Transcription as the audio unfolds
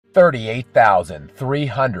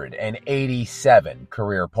38,387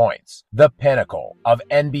 career points, the pinnacle of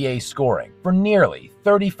NBA scoring for nearly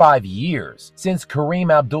 35 years since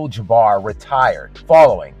Kareem Abdul-Jabbar retired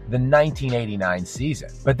following the 1989 season.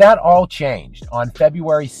 But that all changed on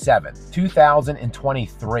February 7,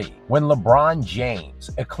 2023, when LeBron James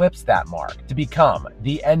eclipsed that mark to become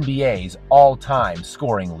the NBA's all-time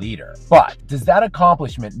scoring leader. But does that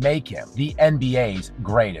accomplishment make him the NBA's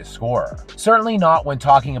greatest scorer? Certainly not when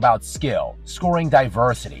talking about skill, scoring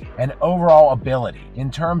diversity, and overall ability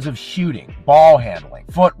in terms of shooting, ball handling,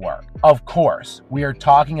 footwork. Of course, we are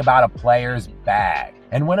talking about a player's bag.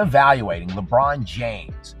 And when evaluating LeBron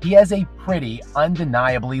James, he has a pretty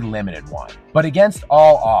undeniably limited one. But against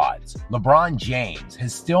all odds, LeBron James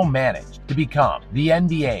has still managed to become the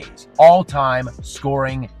NBA's all-time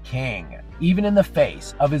scoring king, even in the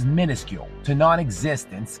face of his minuscule to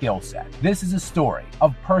non-existent skill set. This is a story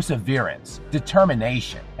of perseverance,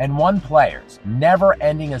 determination, and one player's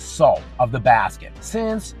never-ending assault of the basket,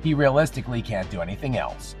 since he realistically can't do anything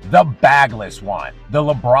else. The Bagless one, the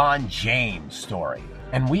LeBron James story.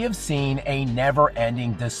 And we have seen a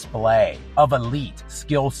never-ending display of elite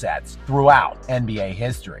skill sets throughout NBA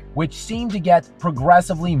history, which seem to get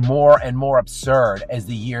progressively more and more absurd as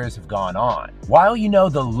the years have gone on. While you know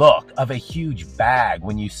the look of a huge bag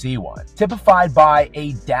when you see one, typified by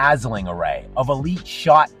a dazzling array of elite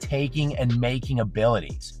shot-taking and making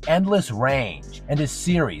abilities, endless range, and a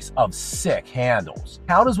series of sick handles,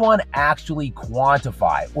 how does one actually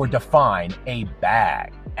quantify or define a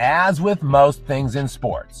bag? As with most things in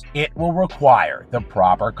sports, it will require the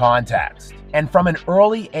proper context. And from an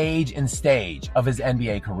early age and stage of his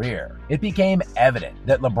NBA career, it became evident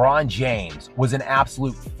that LeBron James was an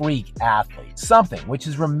absolute freak athlete, something which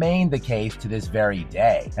has remained the case to this very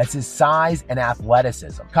day, as his size and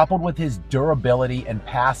athleticism, coupled with his durability and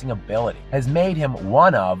passing ability, has made him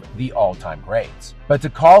one of the all-time greats. But to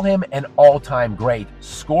call him an all-time great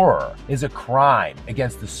scorer is a crime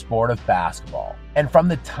against the sport of basketball. And from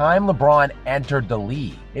the time LeBron entered the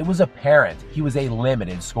league, it was apparent he was a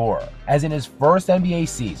limited scorer, as in his first NBA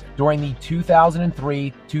season, during the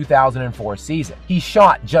 2003-2004 season, he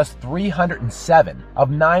shot just 307 of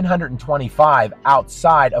 925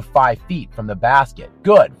 outside of 5 feet from the basket,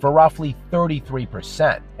 good for roughly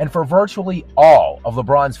 33%. And for virtually all of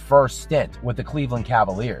LeBron's first stint with the Cleveland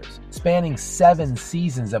Cavaliers, spanning 7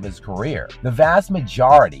 seasons of his career, the vast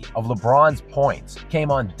majority of LeBron's points came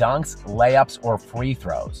on dunks, layups, or free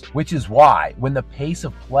throws, which is why when the pace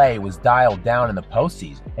of play was dialed down in the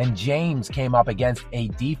postseason and James came up against a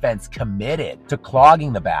defense committed to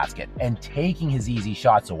clogging the basket and taking his easy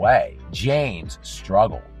shots away, James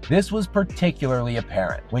struggled. This was particularly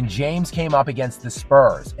apparent when James came up against the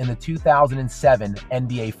Spurs in the 2007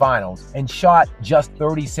 NBA Finals and shot just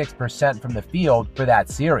 36% from the field for that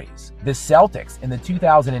series. The Celtics in the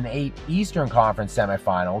 2008 Eastern Conference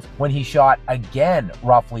semifinals, when he shot again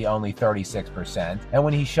roughly only 36%, and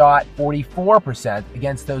when he shot 44%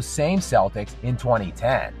 against those same Celtics in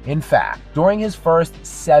 2010. In fact, during his first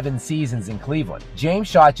 7 seasons in Cleveland, James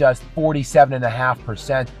shot just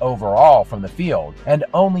 47.5% overall from the field and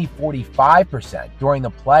only 45% during the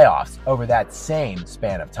playoffs over that same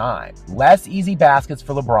span of time. Less easy baskets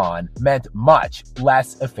for LeBron meant much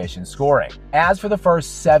less efficient scoring. As for the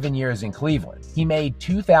first 7 years in Cleveland, he made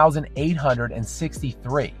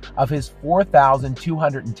 2,863 of his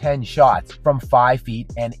 4,210 shots from 5 feet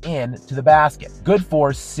and in to the basket, good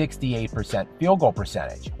for 68% field goal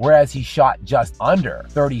percentage, whereas he shot just under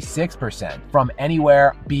 36% from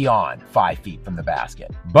anywhere beyond 5 feet from the basket.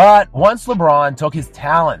 But once LeBron took his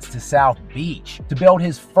talents to South Beach to build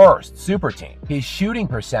his first super team, his shooting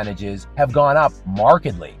percentages have gone up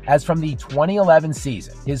markedly, as from the 2011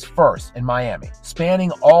 season, his first in Miami,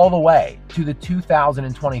 spanning all the way to the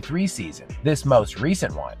 2023 season, this most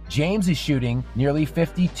recent one, James is shooting nearly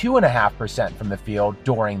 52.5% from the field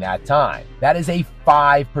during that time. That is a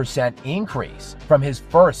 5% increase from his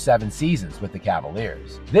first 7 seasons with the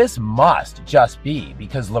Cavaliers. This must just be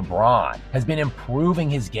because LeBron has been improving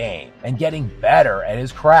his game and getting better at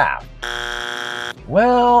his craft.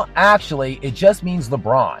 Well, actually, it just means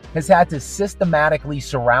LeBron has had to systematically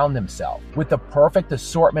surround himself with the perfect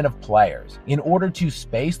assortment of players in order to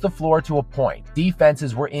space the floor to a point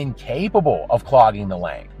defenses were incapable of clogging the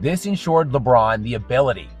lane. This ensured LeBron the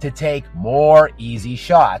ability to take more easy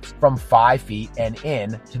shots from 5 feet and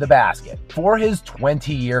in to the basket. For his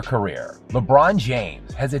 20-year career, LeBron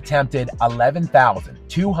James has attempted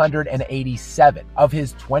 11,287 of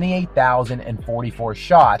his 28,044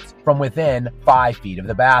 shots from within 5 5 feet of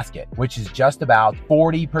the basket, which is just about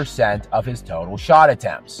 40% of his total shot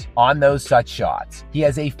attempts. On those such shots, he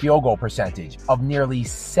has a field goal percentage of nearly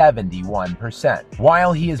 71%,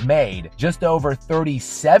 while he has made just over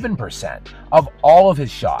 37% of all of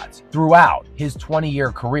his shots throughout his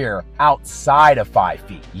 20-year career outside of 5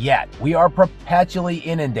 feet. Yet, we are perpetually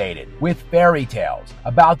inundated with fairy tales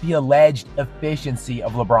about the alleged efficiency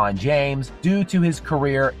of LeBron James due to his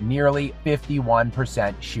career nearly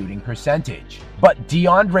 51% shooting percentage. But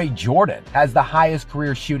DeAndre Jordan has the highest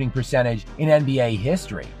career shooting percentage in NBA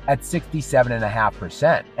history at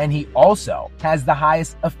 67.5%, and he also has the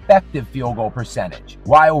highest effective field goal percentage,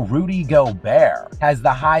 while Rudy Gobert has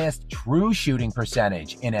the highest true shooting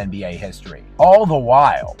percentage in NBA history. All the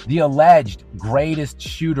while, the alleged greatest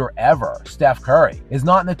shooter ever, Steph Curry, is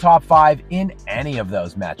not in the top 5 in any of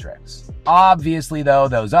those metrics. Obviously, though,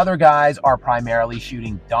 those other guys are primarily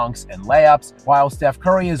shooting dunks and layups, while Steph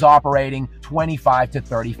Curry is operating 25 to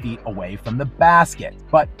 30 feet away from the basket.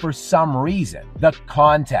 But for some reason, the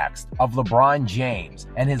context of LeBron James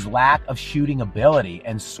and his lack of shooting ability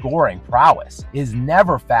and scoring prowess is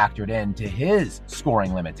never factored into his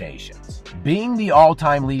scoring limitations. Being the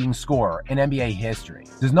all-time leading scorer in NBA history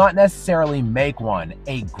does not necessarily make one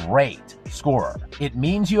a great scorer. It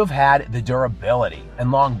means you have had the durability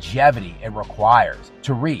and longevity it requires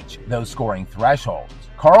to reach those scoring thresholds.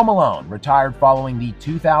 Karl Malone retired following the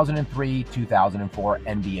 2003-2004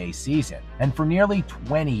 NBA season, and for nearly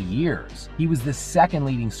 20 years, he was the second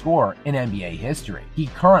leading scorer in NBA history. He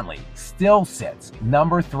currently still sits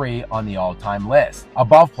number 3 on the all-time list,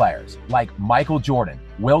 above players like Michael Jordan,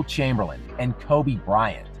 Wilt Chamberlain, and Kobe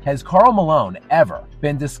Bryant. Has Karl Malone ever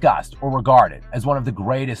been discussed or regarded as one of the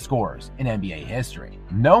greatest scorers in NBA history?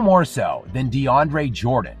 No more so than DeAndre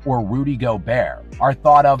Jordan or Rudy Gobert are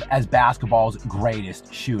thought of as basketball's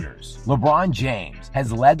greatest shooters. LeBron James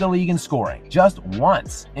has led the league in scoring just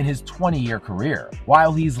once in his 20-year career,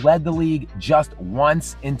 while he's led the league just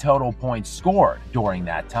once in total points scored during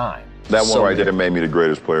that time. That one right there made me the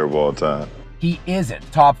greatest player of all time. He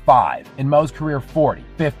isn't top 5 in most career 40,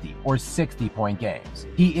 50, or 60-point games.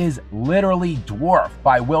 He is literally dwarfed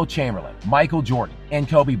by Wilt Chamberlain, Michael Jordan, and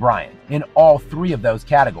Kobe Bryant in all 3 of those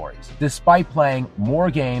categories, despite playing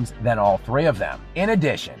more games than all 3 of them. In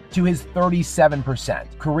addition to his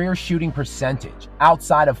 37% career shooting percentage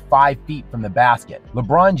outside of 5 feet from the basket,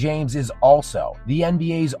 LeBron James is also the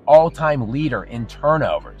NBA's all-time leader in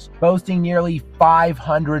turnovers, boasting nearly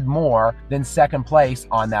 500 more than second place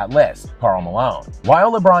on that list, Karl Malone.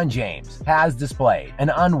 While LeBron James has displayed an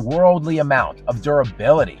unworldly amount of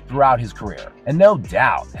durability throughout his career, and no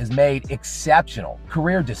doubt has made exceptional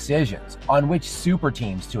career decisions on which super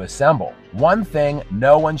teams to assemble, one thing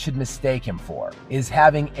no one should mistake him for is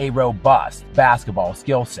having a robust basketball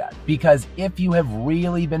skill set. Because if you have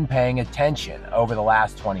really been paying attention over the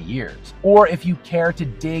last 20 years, or if you care to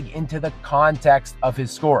dig into the context of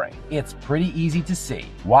his scoring, it's pretty easy to see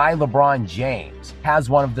why LeBron James has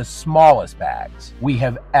one of the smallest bags we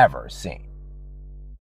have ever seen.